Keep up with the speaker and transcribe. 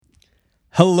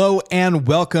Hello and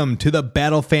welcome to the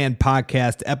Battle Fan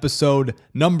Podcast, episode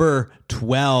number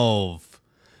 12.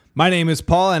 My name is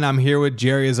Paul, and I'm here with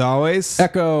Jerry as always.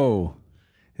 Echo.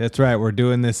 That's right. We're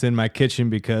doing this in my kitchen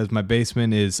because my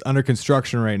basement is under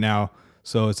construction right now,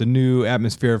 so it's a new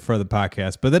atmosphere for the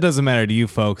podcast. But that doesn't matter to you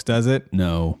folks, does it?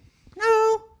 No.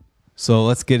 So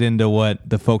let's get into what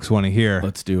the folks want to hear.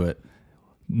 Let's do it.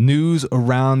 News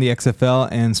around the XFL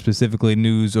and specifically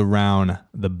news around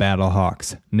the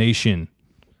Battlehawks Nation.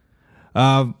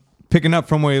 Picking up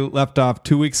from where we left off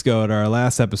 2 weeks ago at our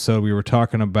last episode, we were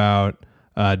talking about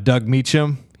Doug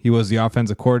Meacham. He was the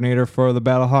offensive coordinator for the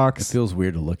Battlehawks. It feels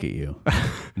weird to look at you.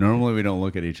 Normally we don't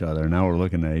look at each other. Now we're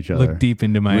looking at each other. Look deep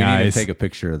into my we eyes. We need to take a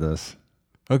picture of this.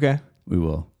 Okay. We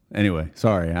will. Anyway,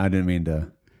 sorry. I didn't mean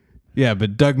to. Yeah,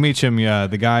 but Doug Meacham,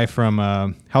 the guy from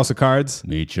House of Cards.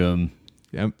 Meacham.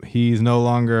 Yep, he's no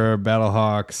longer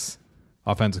Battlehawks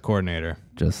offensive coordinator.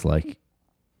 Just like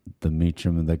the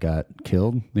Meacham that got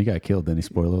killed. He got killed, didn't he?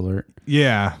 Spoiler alert.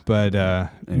 Yeah, but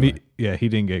Anyway. he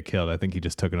didn't get killed. I think he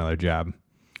just took another job.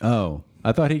 Oh,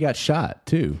 I thought he got shot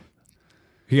too.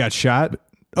 He got shot?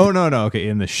 Oh, no. Okay,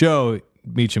 in the show,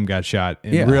 Meacham got shot.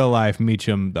 In real life,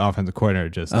 Meacham, the offensive coordinator,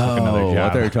 just took another I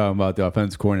job. thought you were talking about the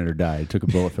offensive coordinator died. Took a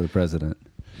bullet for the president.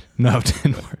 No, it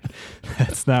didn't work.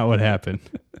 That's not what happened.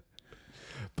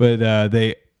 But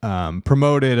they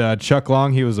promoted Chuck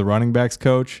Long. He was the running backs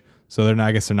coach. So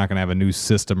I guess they're not going to have a new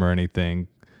system or anything.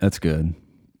 That's good.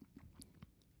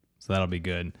 So that'll be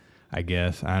good, I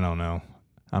guess. I don't know.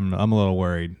 I'm a little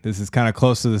worried. This is kind of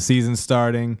close to the season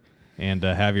starting, and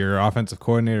to have your offensive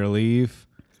coordinator leave.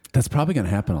 That's probably going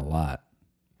to happen a lot.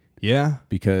 Yeah.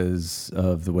 Because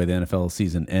of the way the NFL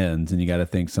season ends, and you got to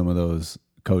think some of those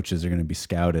coaches are going to be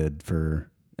scouted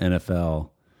for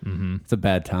NFL. Mm-hmm. It's a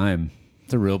bad time.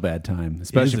 It's a real bad time,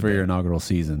 especially for your inaugural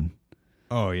season.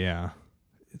 Oh, yeah.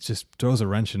 It just throws a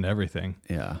wrench into everything.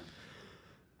 Yeah.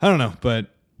 I don't know, but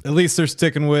at least they're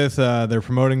sticking with, they're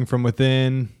promoting from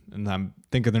within, and I'm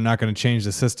thinking they're not going to change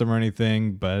the system or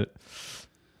anything, but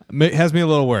it has me a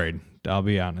little worried, I'll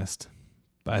be honest.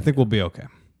 But I think we'll be okay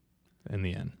in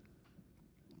the end.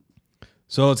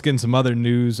 So let's get into some other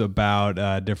news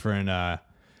about different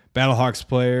Battlehawks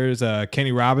players.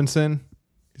 Kenny Robinson,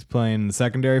 he's playing the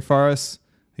secondary for us.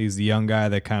 He's the young guy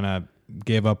that kind of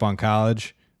gave up on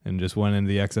college and just went into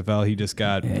the XFL. He just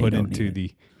got put into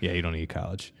the... Yeah, you don't need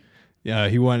college. Yeah,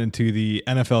 he went into the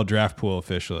NFL draft pool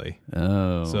officially.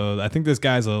 Oh. So I think this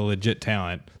guy's a legit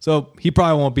talent. So he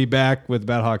probably won't be back with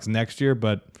the Battlehawks next year,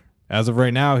 but as of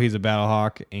right now, he's a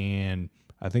Battlehawk, and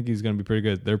I think he's going to be pretty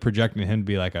good. They're projecting him to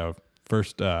be like a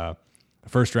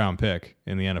first-round pick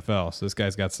in the NFL. So this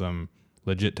guy's got some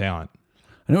legit talent.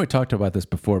 I know we talked about this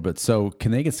before, but so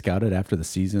can they get scouted after the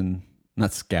season?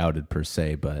 Not scouted per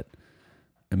se, but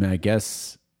I mean, I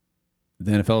guess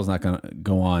the NFL is not going to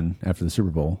go on after the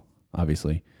Super Bowl,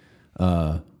 obviously.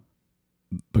 But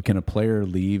can a player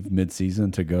leave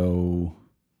mid-season to go?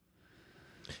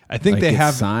 I think they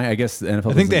have. I guess the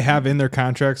NFL. I think they have in their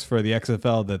contracts for the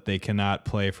XFL that they cannot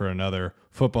play for another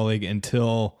football league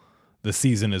until the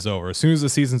season is over. As soon as the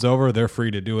season's over, they're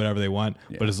free to do whatever they want.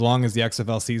 Yeah. But as long as the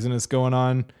XFL season is going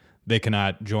on, they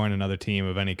cannot join another team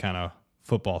of any kind of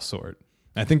football sort.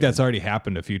 I think that's already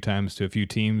happened a few times to a few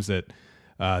teams that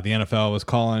the NFL was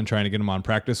calling, trying to get them on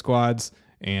practice squads,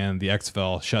 and the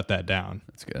XFL shut that down.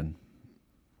 That's good.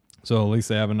 So at least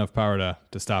they have enough power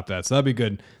to stop that. So that'd be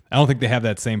good. I don't think they have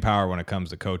that same power when it comes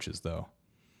to coaches, though.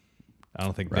 I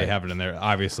don't think they have it in there,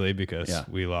 obviously, because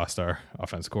we lost our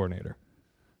offense coordinator.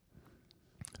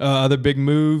 Other big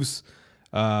moves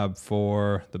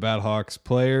for the Battlehawks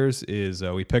players is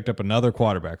we picked up another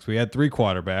quarterback. So we had 3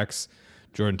 quarterbacks.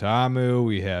 Jordan Ta'amu,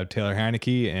 we have Taylor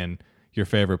Heineke, and your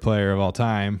favorite player of all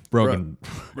time, Brogan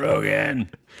Roback.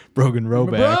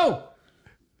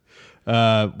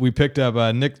 We picked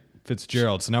up Nick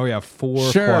Fitzgerald, so now we have 4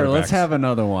 quarterbacks. Sure, let's have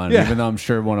another one, even though I'm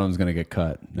sure one of them's going to get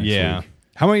cut next week.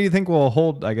 How many do you think will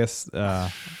hold, I guess?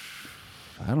 I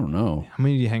don't know. How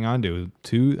many do you hang on to?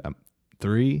 2?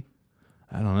 3?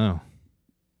 I don't know.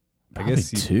 Probably I guess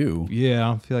 2.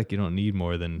 Yeah, I feel like you don't need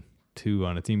more than 2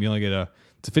 on a team. You only get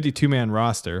it's a 52-man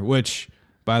roster, which,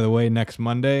 by the way, next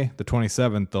Monday, the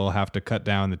 27th, they'll have to cut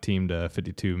down the team to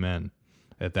 52 men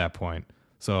at that point.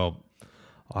 So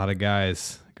a lot of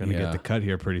guys going to get the cut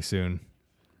here pretty soon.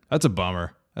 That's a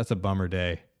bummer. That's a bummer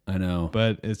day. I know.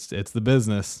 But it's the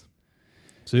business.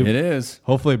 So it is.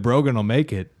 Hopefully Brogan will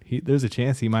make it. There's a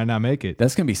chance he might not make it.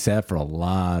 That's going to be sad for a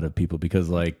lot of people because,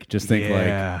 like, just think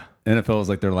like NFL is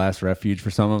like their last refuge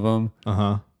for some of them.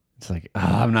 Uh-huh. It's like,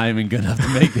 I'm not even good enough to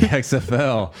make the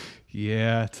XFL.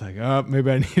 Yeah, it's like, maybe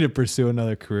I need to pursue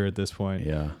another career at this point.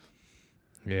 Yeah.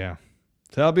 Yeah.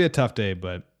 that'll be a tough day,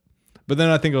 but then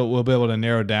I think we'll be able to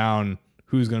narrow down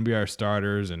who's going to be our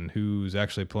starters and who's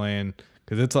actually playing,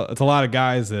 because it's a lot of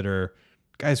guys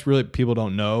really people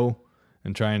don't know,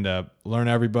 and trying to learn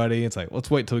everybody. It's like, let's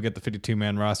wait till we get the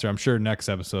 52-man roster. I'm sure next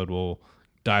episode we'll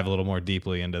dive a little more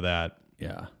deeply into that.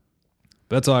 Yeah.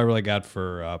 But that's all I really got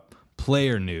for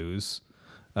player news.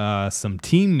 Some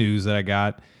team news that I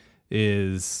got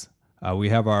is we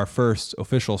have our first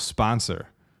official sponsor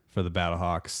for the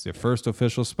Battlehawks. The first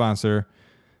official sponsor.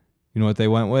 You know what they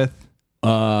went with?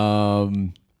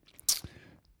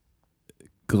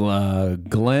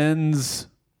 Glenn's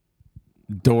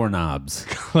Doorknobs.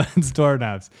 Glenn's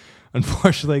Doorknobs.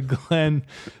 Unfortunately, Glenn,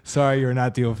 sorry you're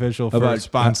not the official first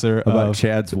sponsor about of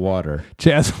Chad's Water.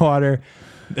 Chad's Water.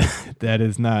 That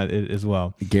is not it as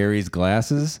well. Gary's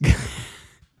Glasses.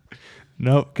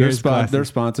 Nope. They're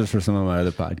sponsors for some of my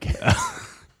other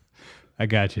podcasts. I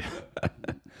got you.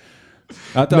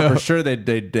 I thought for sure they'd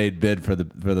bid for the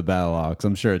Battlehawks.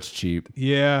 I'm sure it's cheap.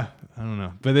 Yeah, I don't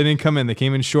know, but they didn't come in. They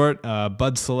came in short.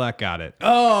 Bud Select got it.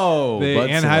 Oh,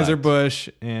 Anheuser-Busch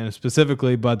and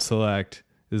specifically Bud Select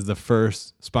is the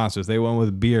first sponsors. They went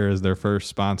with beer as their first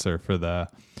sponsor for the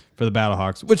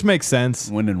Battlehawks, which makes sense.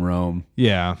 When in Rome.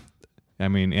 Yeah. I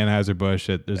mean, Anheuser-Busch,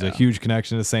 there's a huge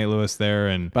connection to St. Louis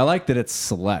there. But I like that it's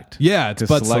Select. Yeah, it's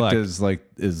Bud Select.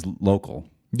 is local.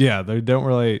 Yeah, they don't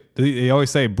really. They always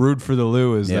say "brewed for the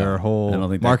Lou" is their whole I don't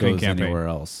think marketing that goes campaign. anywhere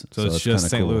else. So it's just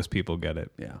St. Louis people get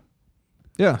it. Yeah,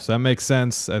 yeah. So that makes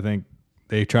sense. I think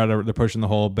they're pushing the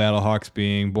whole Battlehawks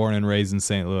being born and raised in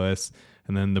St. Louis,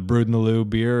 and then the Brewed in the Lou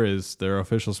beer is their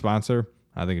official sponsor.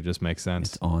 I think it just makes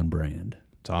sense. It's on brand.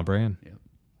 It's on brand.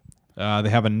 Yeah. They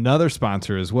have another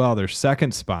sponsor as well. Their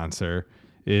second sponsor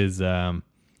is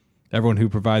everyone who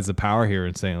provides the power here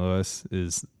in St. Louis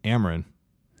is Ameren.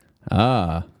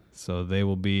 Ah. So they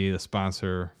will be the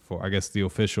sponsor for, I guess, the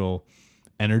official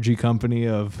energy company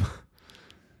of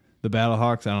the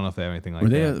Battlehawks. I don't know if they have anything like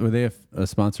that. Were they a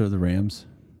sponsor of the Rams?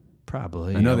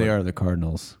 Probably. I know they are the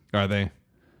Cardinals. Are they?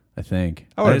 I think.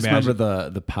 I just remember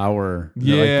the power.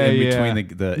 Yeah, in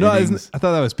between the no, innings. I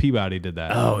thought that was Peabody did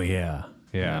that. Oh, yeah.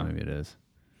 Yeah. Maybe it is.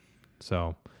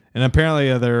 So, and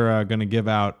apparently they're going to give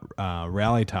out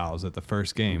rally towels at the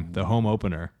first game, the home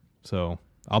opener. So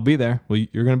I'll be there. Well,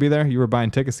 you're going to be there? You were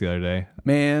buying tickets the other day.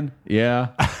 Man, yeah.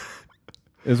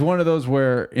 It was one of those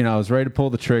where, I was ready to pull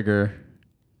the trigger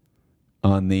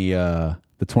on the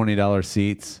 $20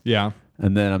 seats. Yeah.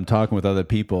 And then I'm talking with other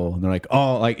people, and they're like,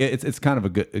 "Oh, like it's kind of a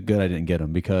good I didn't get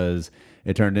them, because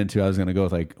it turned into I was going to go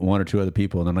with like one or two other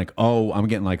people, and I'm like, oh, I'm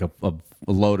getting like a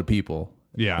load of people,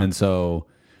 Yeah.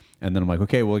 And then I'm like,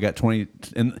 okay, well, we got 20,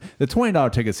 and the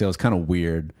 $20 ticket sale is kind of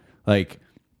weird. Like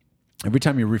every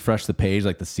time you refresh the page,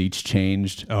 like the seats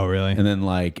changed. Oh, really? And then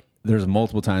like there's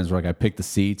multiple times where like I picked the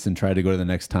seats and tried to go to the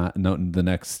next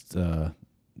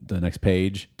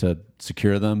page to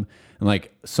secure them, and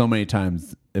like so many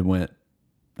times it went.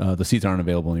 The seats aren't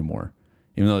available anymore,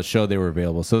 even though it showed they were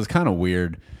available. So it's kind of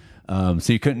weird. So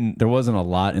there wasn't a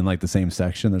lot in like the same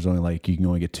section. There's only like, you can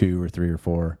only get 2 or 3 or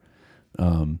 4.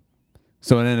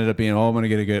 So it ended up being, I'm going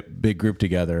to get a big group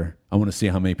together. I want to see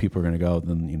how many people are going to go.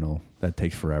 Then, that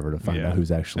takes forever to find out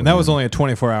who's actually. And that was only a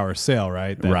 24-hour sale,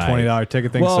 right? That $20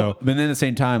 ticket thing. Well, but then at the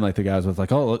same time, like the guys was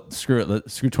like, oh, screw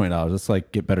it. Screw $20. Let's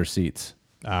like get better seats.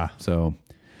 So,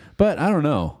 but I don't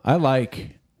know. I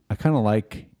kind of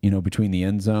like, between the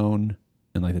end zone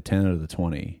and like the 10 or the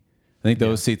 20. I think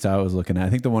those seats I was looking at. I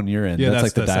think the one you're in, that's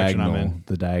like the diagonal.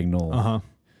 The diagonal. Uh-huh.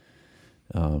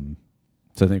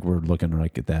 So I think we're looking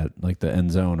like at that, like the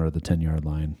end zone or the 10-yard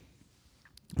line.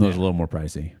 Those are a little more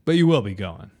pricey. But you will be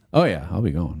going. Oh yeah, I'll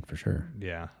be going for sure.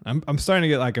 Yeah. I'm starting to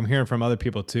get, like, I'm hearing from other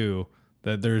people too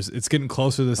that it's getting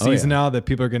closer to the season now, that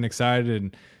people are getting excited,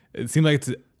 and it seems like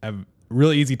it's a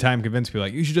really easy time to convince people,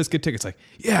 like, you should just get tickets. Like,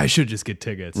 yeah, I should just get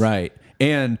tickets. Right.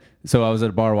 And so I was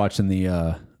at a bar watching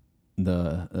the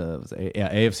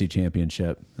AFC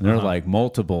Championship, and there were like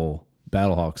multiple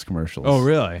Battlehawks commercials. Oh,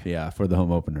 really? Yeah, for the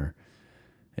home opener.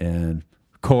 And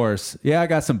of course, I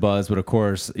got some buzz, but of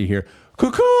course you hear,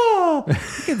 "Cuckoo!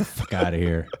 Get the fuck out of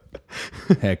here.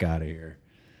 Heck out of here."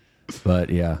 But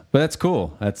that's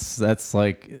cool. That's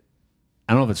like,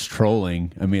 I don't know if it's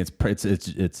trolling. I mean,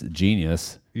 it's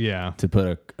genius. Yeah. To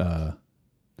put an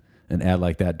ad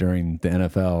like that during the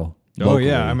NFL. Locally. Oh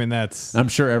yeah, I mean I'm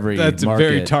sure that's market,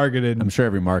 very targeted. I'm sure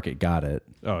every market got it.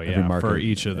 Oh yeah, for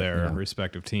each of their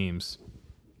respective teams.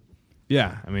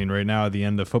 Yeah, I mean right now at the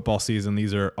end of football season,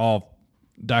 these are all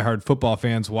diehard football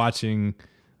fans watching.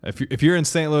 If you're in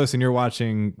St. Louis and you're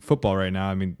watching football right now,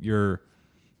 I mean you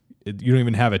don't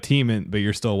even have a team, but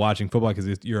you're still watching football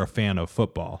because you're a fan of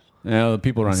football. Yeah, the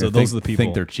people around here those are the people.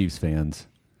 think they're Chiefs fans.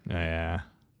 Yeah.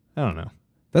 I don't know.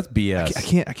 That's BS.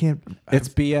 I can't. It's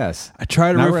BS. I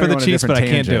try to Now root we're for the going on a Chiefs, but different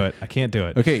I can't do tangent. it. I can't do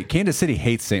it. Okay, Kansas City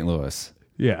hates St. Louis.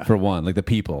 Yeah. For one, like the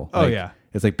people. Oh, Like, yeah.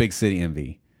 It's like big city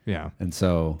envy. Yeah. And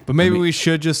so, But maybe we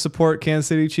should just support Kansas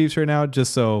City Chiefs right now,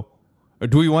 just so. Or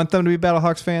do we want them to be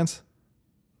Battlehawks fans?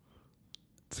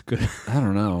 It's good. I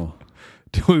don't know.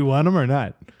 Do we want them or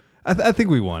not? I think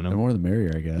we want The them. more the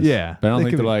merrier, I guess. Yeah. But I don't They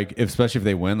think could they're be- like, especially if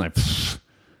they win, like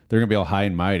they're gonna be all high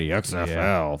and mighty.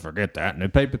 XFL, forget that.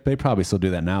 And they probably still do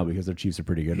that now because their Chiefs are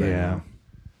pretty good right Yeah. now.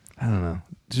 I don't know.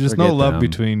 There's just Forget no love them.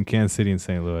 between Kansas City and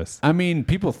St. Louis. I mean,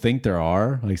 people think there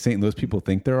are. Like St. Louis people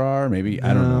think there are. Maybe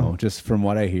I don't know. Just from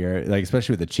what I hear, like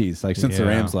especially with the Chiefs. Like since the Yeah.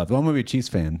 Rams left, well, I'm gonna be a Chiefs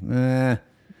fan.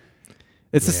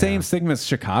 It's the Yeah. same stigma as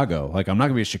Chicago. Like I'm not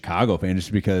gonna be a Chicago fan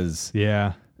just because.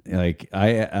 Yeah. Like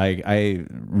I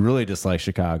really dislike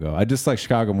Chicago. I dislike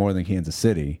Chicago more than Kansas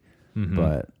City,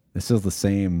 but it's still the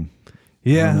same.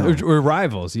 Yeah. I don't We're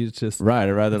rivals. You just. Right.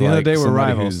 I'd rather At the end of the day, we're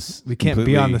somebody rivals. who's We can't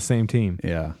be on the same team.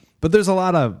 Yeah. But there's a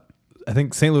lot of, I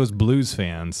think, St. Louis Blues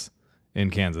fans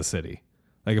in Kansas City.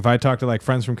 Like if I talk to like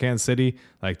friends from Kansas City,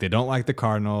 like they don't like the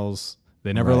Cardinals.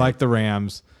 They never Right. liked the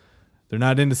Rams. They're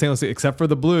not into St. Louis except for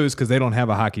the Blues because they don't have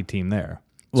a hockey team there.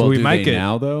 Well, So we do might they get.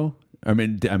 now though. I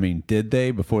mean, did they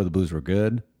before the Blues were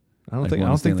good? I don't like think. I won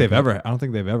don't the think Stanley they've Cup? ever. I don't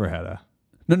think they've ever had a.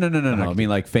 No. I mean,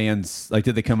 like fans, like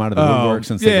did they come out of the woodwork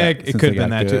since they got, it since could they have been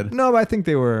got that good? too. No, but I think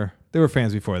they were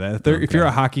fans before that. If you're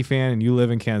a hockey fan and you live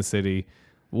in Kansas City,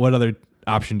 what other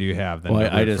option do you have? Than Well,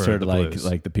 to I root just for heard the Blues?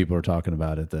 like the people were talking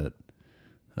about it that,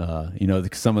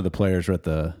 some of the players were at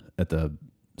the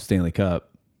Stanley Cup.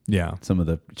 Yeah. Some of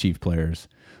the Chief players,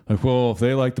 like, well, if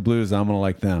they like the Blues, I'm gonna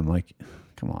like them. Like,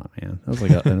 come on, man. That was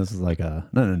like, and this is like not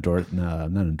an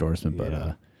endorsement, but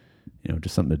Yeah.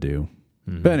 just something to do.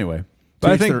 But anyway,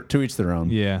 But I to think- to each their own.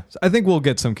 Yeah. So I think we'll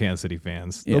get some Kansas City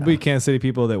fans. There'll Yeah. be Kansas City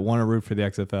people that want to root for the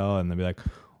XFL and they'll be like,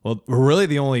 well, we're really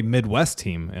the only Midwest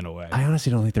team in a way. I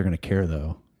honestly don't think they're gonna care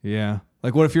though. Yeah.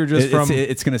 Like what if you're just from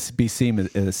It's going to be seen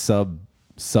as sub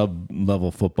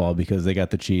level football because they got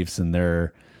the Chiefs and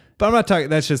they're But I'm not talking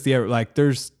that's just the like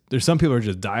there's some people who are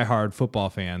just diehard football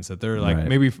fans that they're like Right.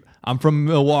 maybe I'm from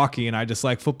Milwaukee and I just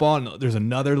like football and there's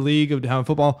another league of having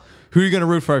football. Who are you going to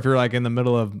root for if you're like in the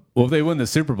middle of well, if they win the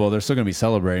Super Bowl, they're still going to be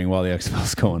celebrating while the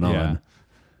XFL's going on. Yeah.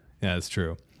 Yeah, that's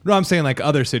true. No, I'm saying like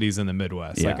other cities in the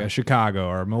Midwest, Yeah. like a Chicago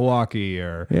or Milwaukee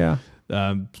or Yeah.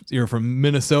 you're from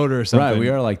Minnesota or something. Right. We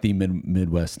are like the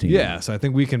Midwest team. Yeah, so I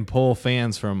think we can pull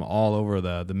fans from all over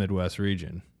the Midwest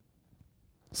region.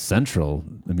 Central.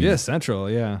 I mean, Yeah, Central.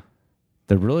 Yeah,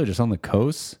 they're really just on the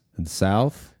coast and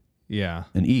south yeah,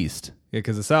 and east. yeah.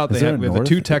 Because the South, Is we there have a the north?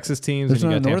 two Texas teams, There's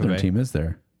and not you a got Tampa northern Bay, team, is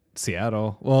there?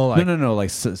 Seattle. Well, like No.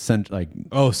 Like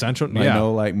oh, Central. I Yeah,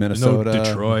 know, like Minnesota, no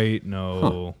Detroit.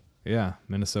 No, yeah,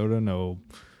 Minnesota. No,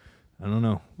 I don't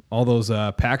know. All those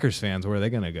Packers fans, where are they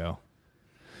going to go?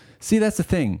 See, that's the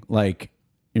thing. Like,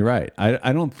 you're right.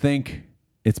 I don't think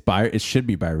it should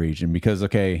be by region because,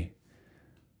 okay,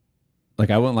 like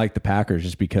I wouldn't like the Packers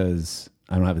just because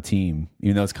I don't have a team,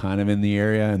 even though it's kind of in the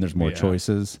area and there's more Yeah.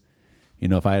 choices.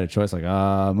 If I had a choice, like,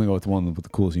 I'm going to go with the one with the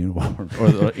coolest uniform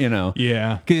or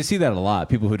Yeah. Because you see that a lot.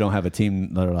 People who don't have a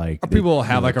team that are like. Or people will they-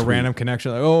 have they like a tweet. random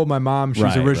connection, like, oh, my mom, she's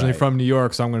Right, originally right. from New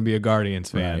York, so I'm going to be a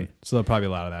Guardians fan. Right. So there'll probably be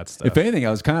a lot of that stuff. If anything,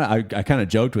 I kind of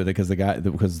joked with it because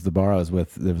the bar I was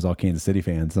with, it was all Kansas City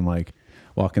fans. I'm like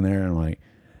walking there and I'm like,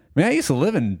 man, I used to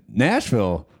live in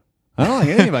Nashville. I don't like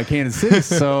anything about Kansas City,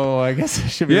 so I guess I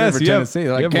should be Yes, rooting for you have- Tennessee. They're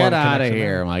you like, have more get out of connection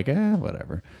here. there. I'm like,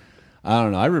 whatever. I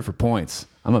don't know. I root for points.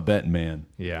 I'm a betting man.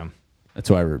 Yeah. That's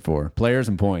who I root for. Players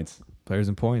and points. Players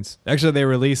and points. Actually, they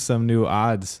released some new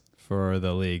odds for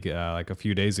the league like a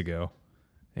few days ago.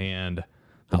 And the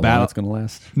How long battle. it's going to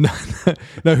last?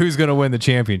 No, who's going to win the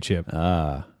championship?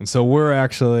 Ah. And so we're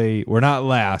not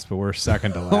last, but we're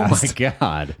second to Oh, my last.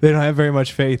 God. They don't have very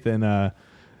much faith in.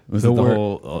 Was So it the we're-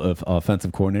 whole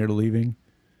offensive coordinator leaving?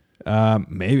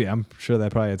 Maybe I'm sure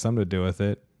that probably had something to do with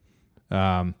it.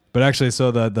 But actually,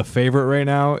 so the favorite right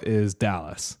now is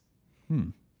Dallas.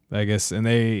 I guess, and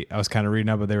I was kind of reading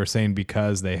up, but they were saying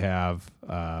because they have,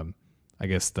 I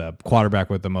guess, the quarterback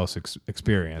with the most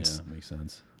experience. Yeah, makes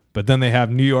sense. But then they have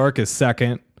New York as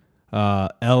second,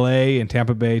 L.A. and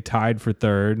Tampa Bay tied for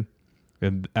third,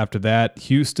 and after that,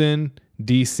 Houston,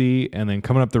 D.C., and then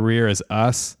coming up the rear is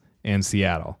us and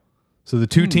Seattle. So the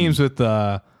two teams with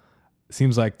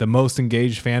seems like the most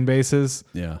engaged fan bases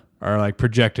Yeah. are like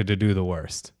projected to do the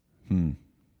worst. I don't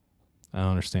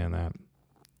understand that.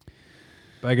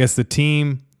 But I guess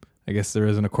there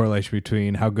isn't a correlation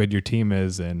between how good your team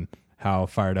is and how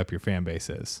fired up your fan base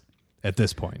is at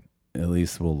this point. At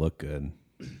least we'll look good.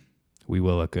 We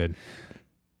will look good.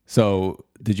 So,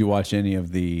 did you watch any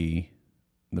of the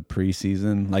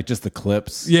preseason, like just the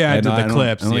clips? Yeah, I did the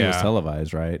clips. I don't think it was Yeah.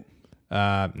 televised, right?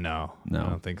 No, No. I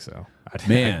don't think so. I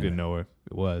Man. didn't know what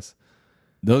it was.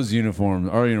 Those uniforms,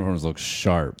 our uniforms look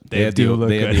sharp. They had do look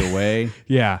they had good. the away.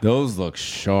 Yeah. Those look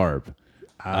sharp.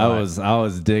 I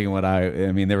was digging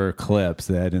I mean, there were clips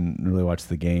that I didn't really watch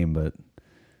the game, but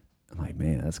I'm like,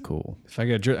 man, that's cool. If I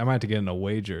get, I might have to get an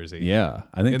away jersey. Yeah,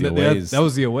 I think And the that aways.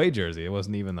 was the away jersey. It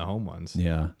wasn't even the home ones.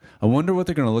 Yeah, I wonder what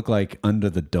they're going to look like under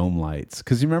the dome lights.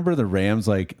 Because you remember the Rams,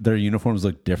 like their uniforms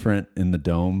look different in the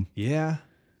dome. Yeah.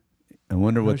 I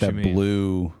wonder what what that you mean.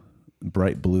 blue,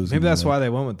 bright blues. Maybe that's why they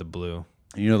went with the blue.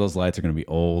 You know those lights are going to be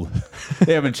old.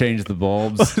 They haven't changed the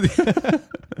bulbs.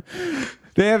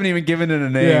 They haven't even given it a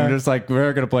name. Yeah. Just like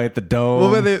we're going to play at the dome.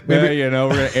 Well, maybe- we're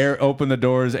going to open the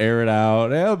doors, air it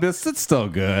out. It's still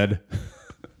good.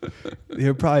 They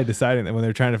were probably deciding that when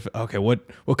they're trying to, okay, what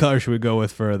color should we go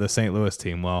with for the St. Louis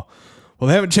team? Well, they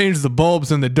haven't changed the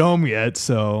bulbs in the dome yet,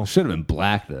 so Should have been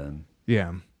black then.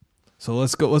 yeah. So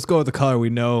let's go with the color we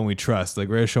know and we trust. Like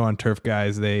Rare Show on Turf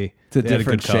guys, It's a they had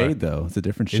different good color. shade though. It's a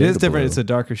different shade. It is of different. blue. It's a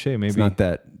darker shade. Maybe It's not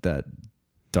that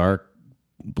dark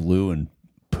blue and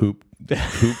poop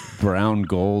brown,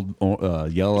 gold,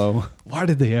 yellow. Why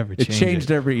did they ever change It changed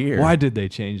every year. Why did they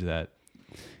change that?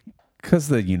 Because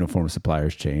the uniform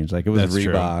suppliers changed. Like it was That's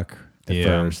true. Reebok at Yeah.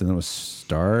 first, and then it was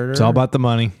Starter. It's all about the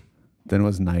money. Then it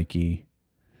was Nike.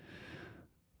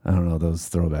 I don't know. Those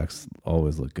throwbacks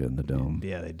always look good in the dome.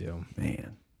 Yeah, they do.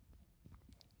 Man.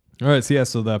 All right, so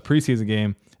the preseason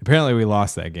game, apparently we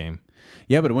lost that game.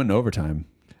 Yeah, but it went in overtime.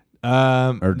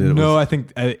 Or did it No, was- I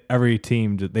think every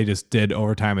team, they just did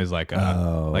overtime as like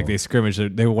like they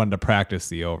scrimmaged. They wanted to practice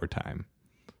the overtime.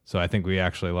 So I think we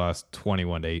actually lost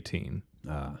 21-18,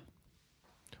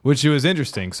 which was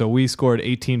interesting. So we scored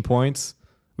 18 points.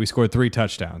 We scored 3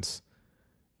 touchdowns.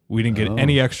 We didn't get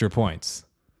any extra points.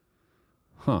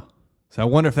 Huh. So I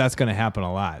wonder if that's going to happen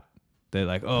a lot. They're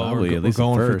like, Probably, we're at least at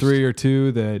going for first. 3 or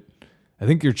 2. That I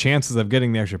think your chances of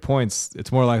getting the extra points,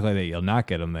 it's more likely that you'll not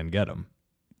get them than get them.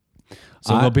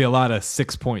 So there'll be a lot of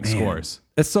 6-point scores.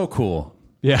 It's so cool.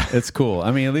 Yeah. It's cool. I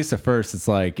mean, at least at first, it's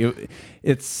like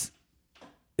it's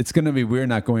going to be weird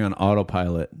not going on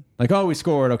autopilot. Like, oh, we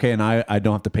scored, okay, and I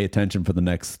don't have to pay attention for the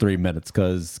next 3 minutes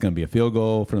because it's going to be a field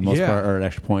goal for the most Yeah. part, or an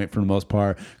extra point for the most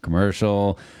part,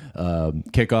 commercial,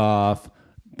 kickoff,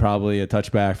 probably a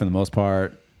touchback for the most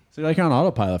part. So you're like on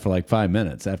autopilot for like 5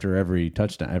 minutes after every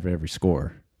touchdown, after every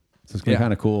score. So it's going to be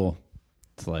kind of cool.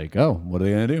 It's like, oh, what are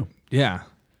they going to do? Yeah.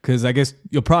 Because I guess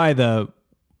you'll probably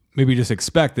maybe just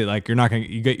expect that like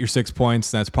you get your 6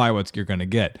 points. That's probably what you're going to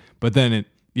get. But then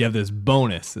you have this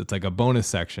bonus. It's like a bonus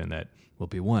section that will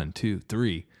be 1, 2,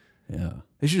 3. Yeah.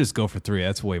 They should just go for 3.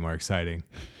 That's way more exciting.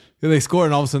 They score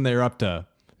and all of a sudden they're up to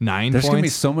 9 There's points. gonna be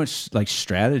so much like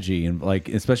strategy and like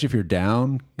especially if you're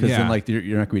down because Yeah. then like you're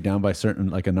not gonna be down by certain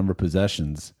like a number of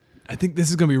possessions. I think this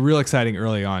is going to be real exciting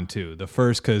early on too. The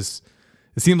first, because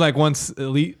it seems like once the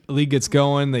league gets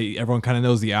going, everyone kind of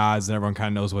knows the odds and everyone kind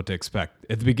of knows what to expect.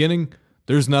 At the beginning,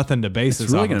 there's nothing to base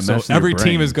It's this really off gonna of. mess So with your every team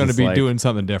brain, is going to 'cause, be like- doing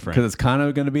something different. Because it's kind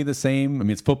of going to be the same. I mean,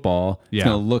 it's football. It's Yeah.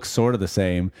 going to look sort of the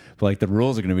same, but like the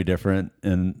rules are going to be different.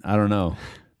 And I don't know.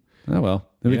 Oh well,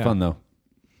 it'll be Yeah. fun though.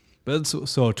 But so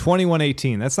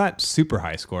 21-18, that's not super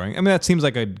high scoring. I mean, that seems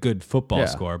like a good football Yeah.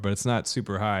 score, but it's not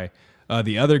super high.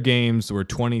 The other games were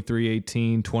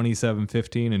 23-18,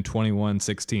 27-15, and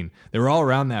 21-16. They were all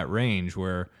around that range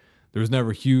where there was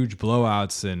never huge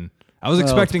blowouts. And I was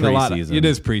it's expecting a lot. preseason. It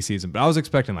is preseason, but I was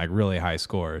expecting like really high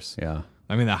scores. Yeah.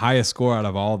 I mean, the highest score out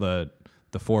of all the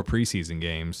 4 preseason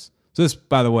games. So this,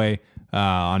 by the way,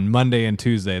 on Monday and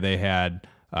Tuesday, they had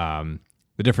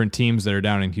the different teams that are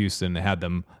down in Houston. They had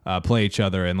them play each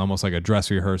other in almost like a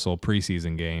dress rehearsal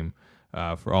preseason game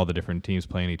for all the different teams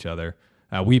playing each other.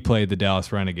 We played the Dallas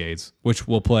Renegades, which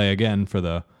we'll play again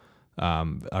for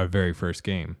our very first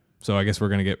game. So I guess we're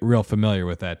going to get real familiar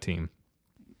with that team.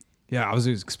 Yeah, I was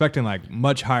expecting like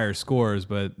much higher scores,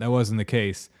 but that wasn't the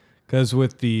case because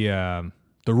with the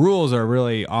rules are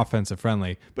really offensive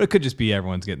friendly, but it could just be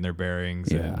everyone's getting their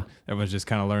bearings Yeah. and everyone's just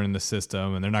kind of learning the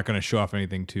system, and they're not going to show off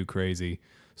anything too crazy.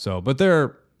 So, but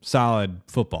they're solid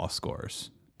football scores.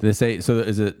 Did they say so?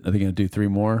 Is it? Are they going to do 3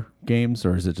 more games,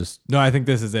 or is it just? No, I think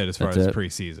this is it as far That's as it?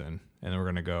 preseason, and then we're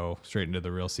going to go straight into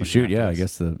the real season. Shoot, after yeah. I this.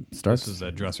 guess the starts. This is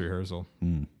a dress rehearsal.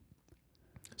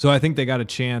 So I think they got a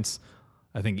chance.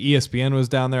 I think ESPN was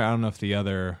down there. I don't know if the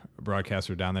other broadcasts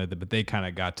were down there, but they kind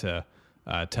of got to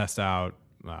test out,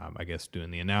 I guess,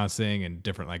 doing the announcing and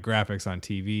different like graphics on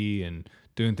TV and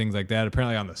doing things like that.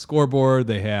 Apparently on the scoreboard,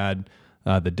 they had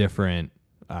the different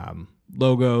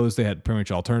logos. They had pretty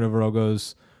much alternative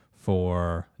logos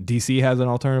for DC has an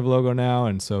alternative logo now,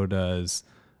 and so does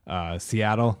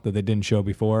Seattle that they didn't show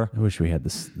before. I wish we had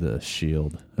the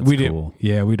shield. That's cool.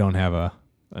 Yeah, we don't have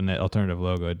an alternative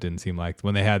logo. It didn't seem like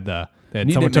when they had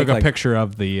Need someone to took make, a like- picture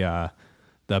of the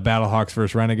Battlehawks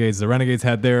versus Renegades. The Renegades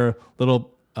had their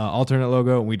little alternate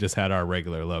logo, and we just had our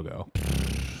regular logo.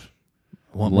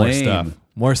 Want more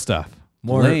Lame. stuff.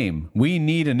 More Lame. We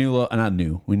need a new logo. Not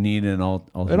new. We need an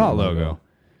alternate an alt logo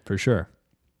for sure.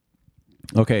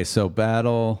 Okay, so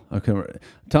battle. Okay, I'm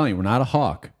telling you, we're not a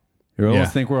hawk. You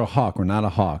always think we're a hawk. We're not a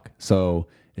hawk. So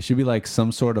it should be like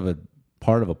some sort of a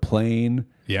part of a plane.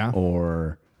 Yeah.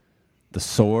 Or the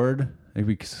sword.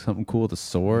 Maybe something cool with the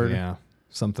sword. Yeah,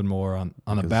 something more on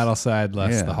the battle side,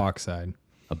 less yeah. the hawk side.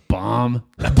 A bomb.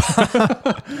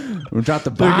 We'll drop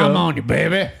the bomb on you,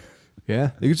 baby.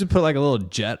 Yeah, you could just put like a little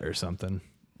jet or something.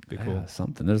 Be cool. Yeah,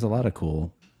 something. There's a lot of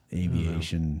cool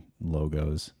aviation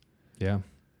logos. Yeah.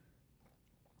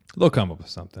 They'll come up with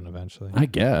something eventually. I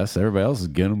guess everybody else is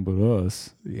getting them but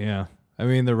us. Yeah. I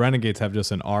mean, the Renegades have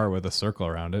just an R with a circle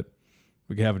around it.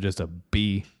 We could have just a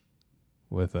B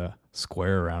with a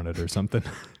square around it or something.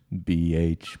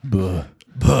 BH. Buh.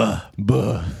 Buh.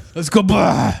 Buh. Let's go,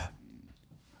 bah!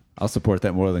 I'll support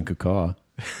that more than cacaw.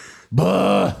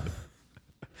 Buh.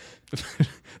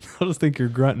 I'll just think you're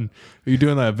grunting. Are you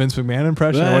doing that Vince McMahon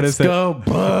impression? Or what is Let's go.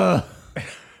 Buh.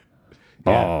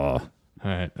 Yeah. All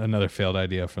right. Another failed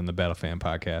idea from the Battle Fan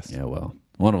podcast. Yeah, well,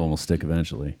 one of them will stick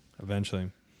eventually.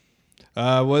 Eventually.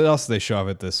 What else did they show off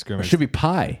at this It scrimmage? should be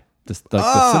pi. Just like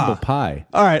the symbol pi.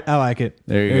 All right, I like it.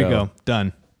 There you go.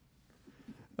 Done.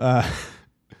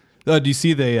 Do you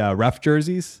see the ref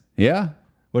jerseys? Yeah.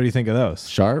 What do you think of those?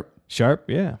 Sharp. Sharp,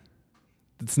 yeah.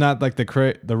 It's not like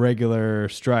the regular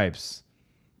stripes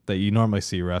that you normally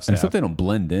see refs have. Except they don't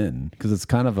blend in because it's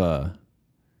kind of a.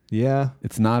 Yeah.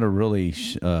 It's not a really.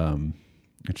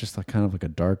 It's just like kind of like a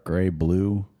dark gray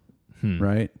blue,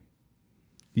 right?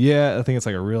 Yeah, I think it's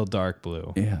like a real dark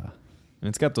blue. Yeah. And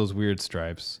it's got those weird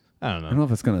stripes. I don't I don't know. know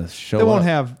if it's gonna show. They won't up.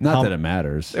 have Not that it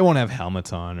matters. They won't have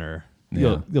helmets on, or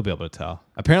Yeah. you'll be able to tell.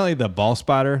 Apparently, the ball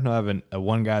spotter, no, I have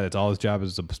one guy that's all his job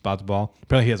is to spot the ball.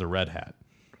 Apparently, he has a red hat,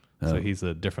 so he's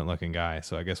a different looking guy.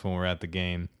 So I guess when we're at the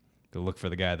game, to look for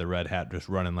the guy with the red hat just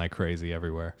running like crazy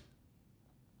everywhere.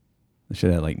 They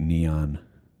should have like neon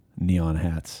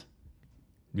hats.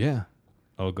 Yeah,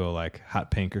 I'll go like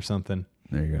hot pink or something.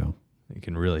 There you go. You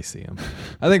can really see him.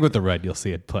 I think with the red, you'll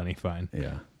see it plenty fine.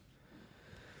 Yeah.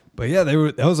 But yeah,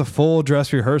 that was a full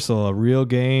dress rehearsal, a real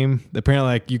game. Apparently,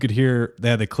 like you could hear, they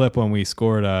had the clip when we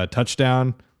scored a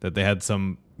touchdown that they had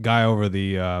some guy over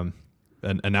the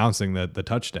announcing the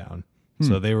touchdown.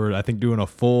 So they were, I think, doing a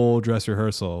full dress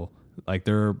rehearsal. Like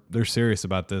they're serious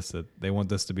about this. That they want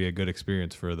this to be a good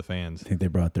experience for the fans. I think they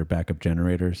brought their backup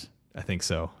generators. I think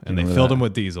so, and You they know filled that. them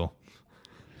with diesel.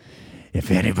 If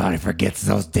anybody forgets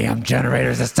those damn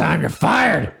generators this time, you're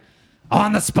fired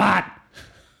on the spot.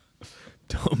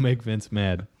 Don't make Vince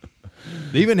mad.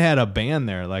 They even had a band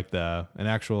there, like an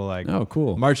actual like Oh,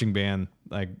 cool. marching band,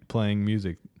 like playing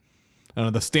music. I don't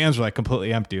know. The stands were like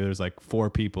completely empty. There's like 4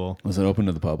 people. Was it open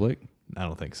to the public? I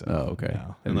don't think so. Oh, okay. No.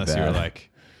 That'd be Unless you're bad. like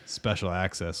special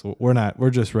access. We're not. We're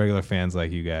just regular fans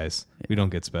like you guys. We don't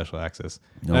get special access.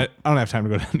 Nope. I don't have time to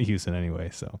go down to Houston anyway.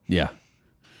 So Yeah.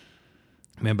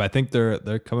 man, but I think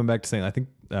they're coming back to St. I think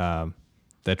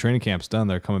that training camp's done.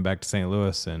 They're coming back to St.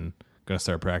 Louis and gonna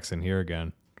start practicing here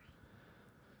again.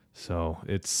 So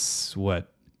it's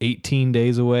 18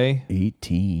 days away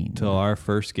 18. till our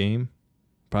first game.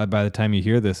 Probably by the time you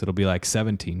hear this, it'll be like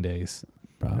 17 days.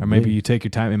 Probably. Or maybe you take your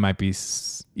time. It might be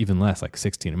even less, like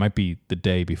 16. It might be the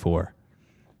day before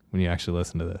when you actually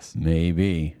listen to this.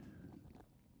 Maybe.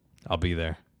 I'll be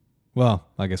there. Well,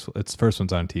 I guess its first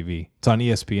one's on TV. It's on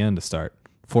ESPN to start.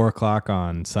 4 o'clock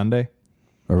on Sunday.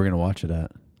 Where are we going to watch it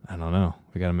at? I don't know.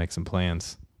 We got to make some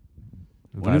plans.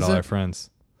 When Invite is all it? our friends.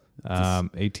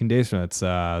 18 days from now. It's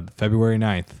February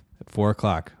 9th at 4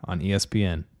 o'clock on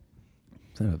ESPN.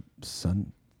 Is that a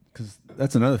Sun? Because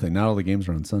that's another thing. Not all the games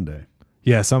are on Sunday.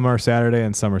 Yeah, some are Saturday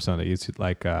and some are Sunday. It's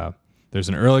like there's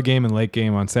an early game and late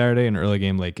game on Saturday and an early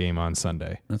game, late game on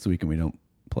Sunday. That's the weekend we don't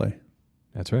play.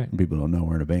 That's right. People don't know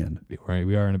we're in a band.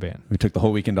 We are in a band. We took the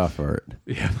whole weekend off for it.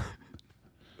 Yeah.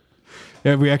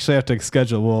 Yeah, we actually have to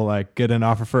schedule. We'll like get an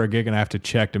offer for a gig and I have to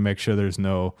check to make sure there's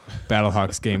no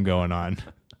Battlehawks game going on.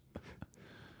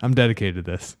 I'm dedicated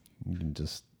to this. You can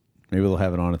just maybe they'll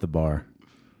have it on at the bar or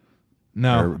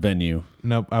No, venue.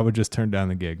 nope. I would just turn down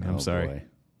the gig. I'm Oh, sorry. boy.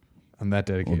 I'm that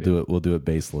dedicated. We'll do it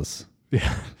baseless.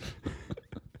 Yeah.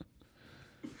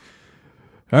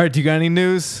 All right. Do you got any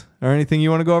news or anything you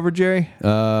want to go over, Jerry?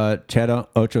 Chad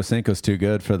Ochocinco's too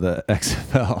good for the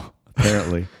XFL,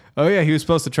 apparently. Oh yeah, he was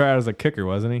supposed to try out as a kicker,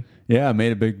 wasn't he? Yeah, I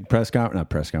made a big not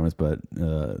press conference, but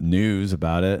news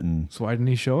about it. And So why didn't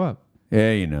he show up?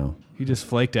 yeah, you know, He just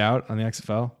flaked out on the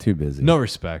XFL. too busy. No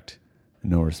respect.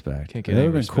 No respect. Can't get That any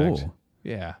would have respect. been cool.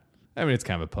 Yeah, I mean it's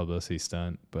kind of a publicity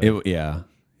stunt, but Yeah.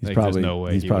 He's Like, probably there's no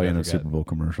way he's he probably would in a ever Super get- Bowl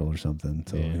commercial or something.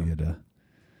 So Yeah. he had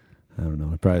I don't know.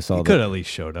 He probably saw he that. could have at least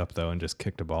showed up though and just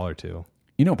kicked a ball or two.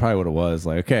 You know probably what it was.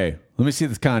 Like, okay, let me see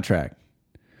this contract.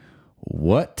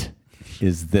 What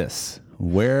is this?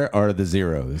 Where are the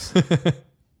zeros? There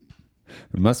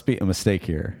must be a mistake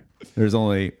here. There's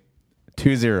only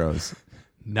 2 zeros.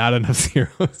 Not enough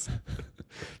zeros.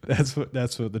 That's what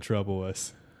the trouble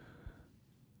was.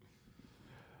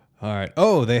 All right.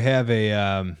 Oh, they have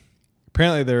a.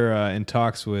 Apparently, they're in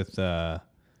talks with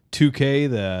 2K,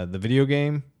 the video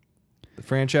game, the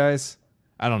franchise.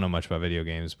 I don't know much about video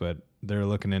games, but they're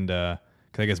looking into.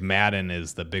 Because I guess Madden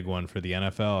is the big one for the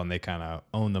NFL, and they kind of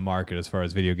own the market as far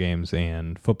as video games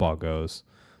and football goes.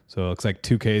 So it looks like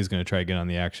 2K is going to try to get on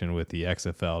the action with the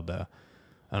XFL to,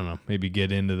 I don't know, maybe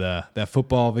get into that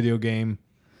football video game.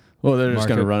 Well, they're just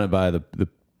going to Market. run it by the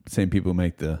same people who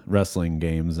make the wrestling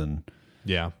games. And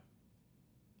Yeah.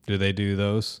 Do they do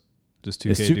those? Does 2K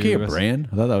is do 2K the a rest? brand?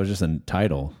 I thought that was just a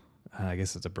title. I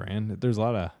guess it's a brand. There's a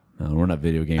lot of. No, we're not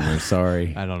video gamers.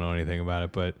 Sorry. I don't know anything about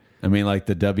it, but I mean, like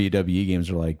the WWE games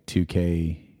are like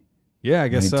 2K. yeah, I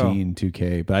guess so.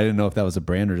 2K. But I didn't know if that was a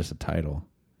brand or just a title.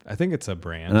 I think it's a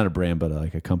brand. Not a brand, but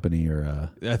like a company or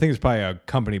a. I think there's probably a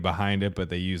company behind it, but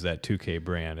they use that 2K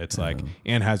brand. It's like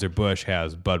Anheuser-Busch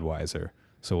has Budweiser.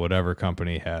 So whatever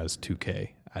company has 2K.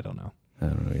 I don't know. I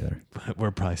don't know either. But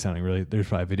we're probably sounding really. There's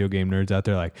probably video game nerds out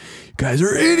there like, you guys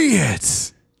are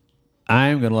idiots.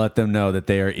 I'm going to let them know that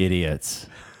they are idiots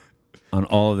on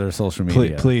all of their social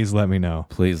media. Please let me know.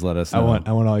 Please let us know.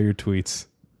 I want all your tweets.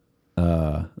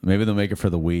 Maybe they'll make it for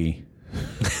the Wii.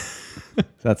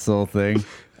 That's the whole thing.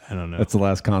 I don't know. That's the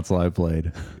last console I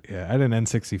played. Yeah, I had an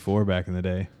N64 back in the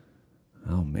day.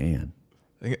 Oh, man.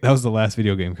 I think that was the last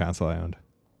video game console I owned.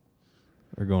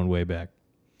 We're going way back.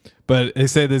 But they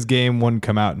say this game wouldn't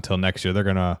come out until next year. They're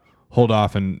going to hold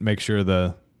off and make sure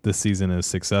the season is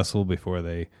successful before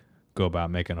they go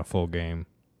about making a full game.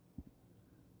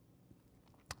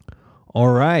 All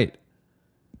right.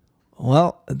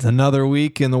 Well, it's another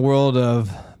week in the world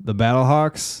of the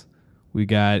Battlehawks. We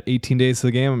got 18 days to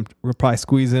the game. We'll probably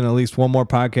squeeze in at least one more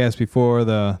podcast before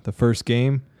the first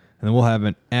game. And then we'll have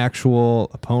an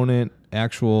actual opponent,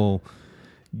 actual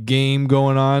game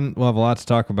going on. We'll have a lot to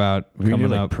talk about We can do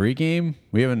coming like up. Pregame?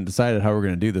 We haven't decided how we're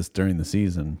going to do this during the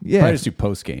season. Yeah. Probably just do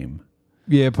postgame.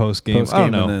 Yeah, post game. I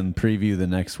don't know. And then preview the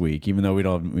next week, even though we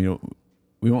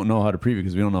won't know how to preview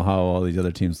because we don't know how all these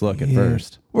other teams look at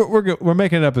first. We're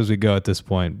making it up as we go at this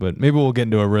point, but maybe we'll get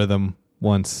into a rhythm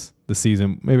once the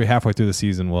season. Maybe halfway through the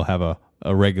season, we'll have a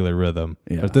regular rhythm.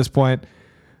 Yeah. But at this point,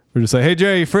 we're just like, hey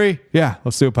Jerry, you free? Yeah,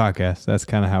 let's do a podcast. That's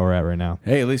kind of how we're at right now.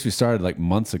 Hey, at least we started like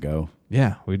months ago.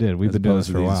 Yeah, we did. We've been doing this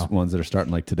opposed for a to while. these ones that are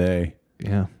starting like today.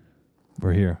 Yeah,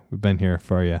 we're here. We've been here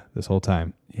for you this whole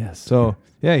time. Yes. So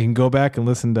yeah, you can go back and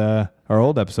listen to our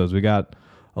old episodes. We got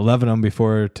 11 of them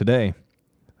before today.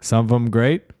 Some of them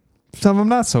great, some of them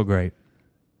not so great.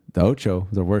 The Ocho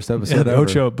was the worst episode Yeah, the ever.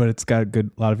 Ocho, but it's got a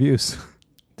lot of views.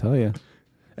 Tell you,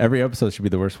 every episode should be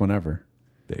the worst one ever.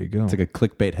 There you go. It's like a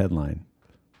clickbait headline.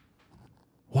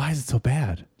 Why is it so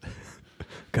bad?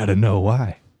 Got to know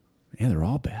why. Man, they're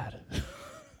all bad.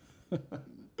 All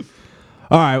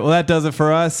right, well, that does it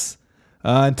for us.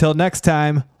 Until next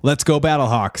time, let's go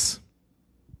Battlehawks.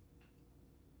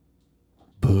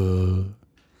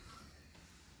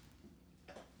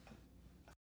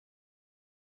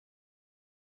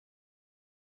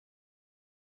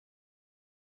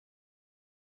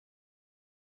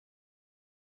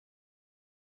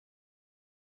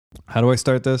 How do I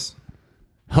start this?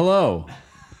 Hello.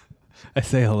 I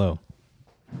say hello.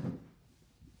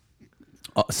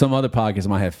 Some other podcasts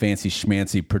might have fancy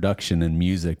schmancy production and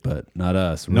music, but not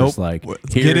us. We're Nope. just like,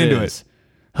 Let's here get it into is.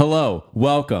 Hello,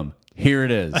 welcome. Here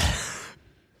it is.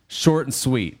 Short and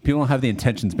sweet. People don't have the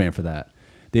attention span for that.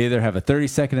 They either have a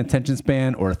 30-second attention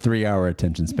span or a 3-hour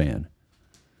attention span.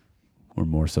 Or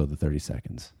more so the 30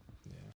 seconds.